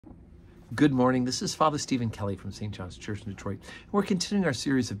Good morning. This is Father Stephen Kelly from St. John's Church in Detroit. We're continuing our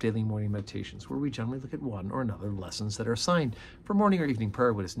series of daily morning meditations where we generally look at one or another lessons that are assigned for morning or evening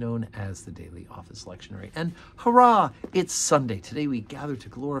prayer, what is known as the Daily Office Lectionary. And hurrah, it's Sunday. Today we gather to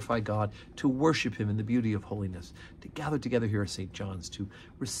glorify God, to worship Him in the beauty of holiness, to gather together here at St. John's, to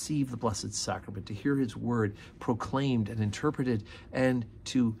receive the Blessed Sacrament, to hear His Word proclaimed and interpreted, and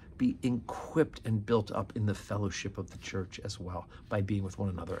to be equipped and built up in the fellowship of the church as well by being with one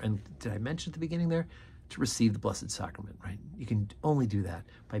another. And did I mention at the beginning there? To receive the Blessed Sacrament, right? You can only do that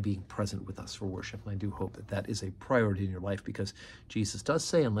by being present with us for worship. And I do hope that that is a priority in your life, because Jesus does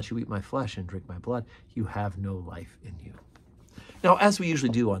say, unless you eat my flesh and drink my blood, you have no life in you. Now, as we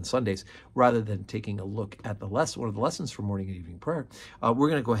usually do on Sundays, rather than taking a look at the lesson, one of the lessons for morning and evening prayer, we're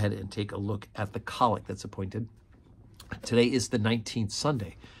going to go ahead and take a look at the collect that's appointed. Today is the 19th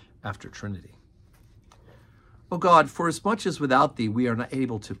Sunday after Trinity. O God, for as much as without thee we are not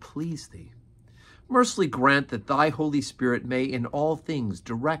able to please thee, mercifully grant that thy Holy Spirit may in all things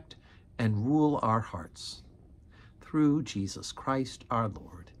direct and rule our hearts. Through Jesus Christ our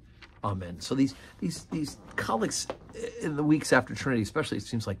Lord. Amen. So these collects in the weeks after Trinity, especially it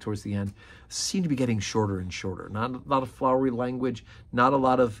seems like towards the end, seem to be getting shorter and shorter. Not a lot of flowery language, not a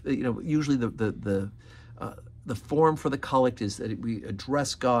lot of, usually the form for the collect is that we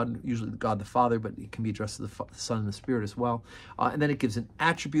address God, usually God the Father, but it can be addressed to the Son and the Spirit as well. And then it gives an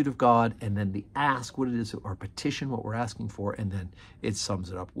attribute of God, and then the ask, what it is, or petition, what we're asking for, and then it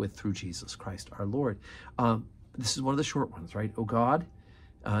sums it up with through Jesus Christ our Lord. This is one of the short ones, right? Oh God,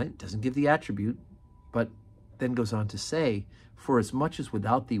 it doesn't give the attribute, but then goes on to say, for as much as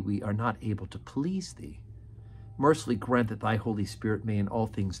without thee we are not able to please thee, mercifully grant that thy Holy Spirit may in all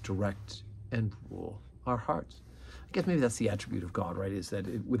things direct and rule our hearts. I guess maybe that's the attribute of God, right? Is that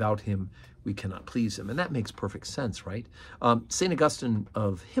without him, we cannot please him. And that makes perfect sense, right? St. Augustine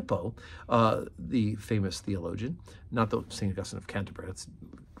of Hippo, the famous theologian, not the St. Augustine of Canterbury, that's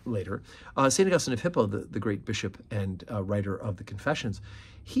later. St. Augustine of Hippo, the great bishop and writer of the Confessions,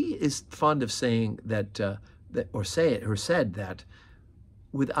 he is fond of saying that, said that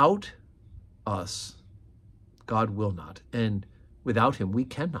without us, God will not. And without him, we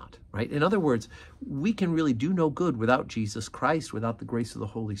cannot, right? In other words, we can really do no good without Jesus Christ, without the grace of the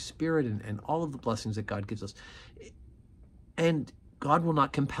Holy Spirit and all of the blessings that God gives us. And God will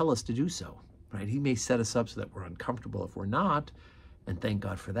not compel us to do so, right? He may set us up so that we're uncomfortable if we're not, and thank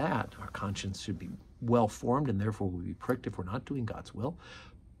God for that. Our conscience should be well formed, and therefore we'll be pricked if we're not doing God's will.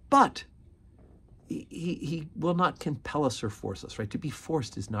 But he will not compel us or force us, right? To be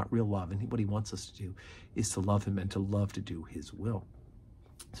forced is not real love. And what he wants us to do is to love him and to love to do his will.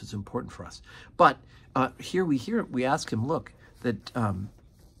 So it's important for us. But here we ask him, look, that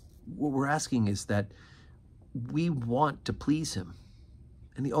what we're asking is that we want to please him.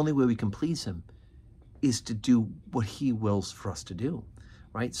 And the only way we can please him is to do what he wills for us to do,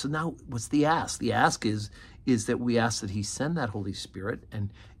 right? So now what's the ask? The ask is that we ask that he send that Holy Spirit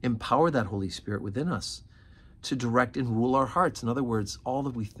and empower that Holy Spirit within us to direct and rule our hearts. In other words, all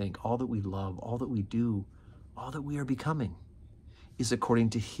that we think, all that we love, all that we do, all that we are becoming is according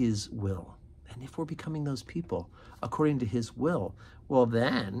to his will. And if we're becoming those people according to his will, well,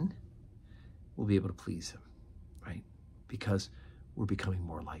 then we'll be able to please him, right? Because we're becoming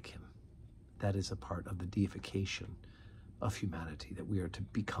more like him. That is a part of the deification of humanity, that we are to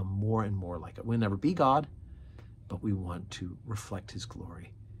become more and more like it. We'll never be God, but we want to reflect his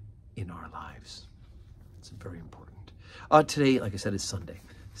glory in our lives. It's very important. Today, like I said, is Sunday.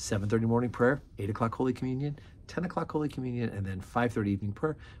 7:30 morning prayer, 8 o'clock Holy Communion, 10 o'clock Holy Communion, and then 5:30 evening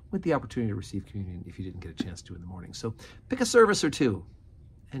prayer with the opportunity to receive communion if you didn't get a chance to in the morning. So pick a service or two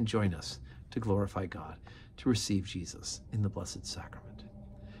and join us to glorify God, to receive Jesus in the Blessed Sacrament.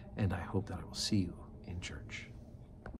 And I hope that I will see you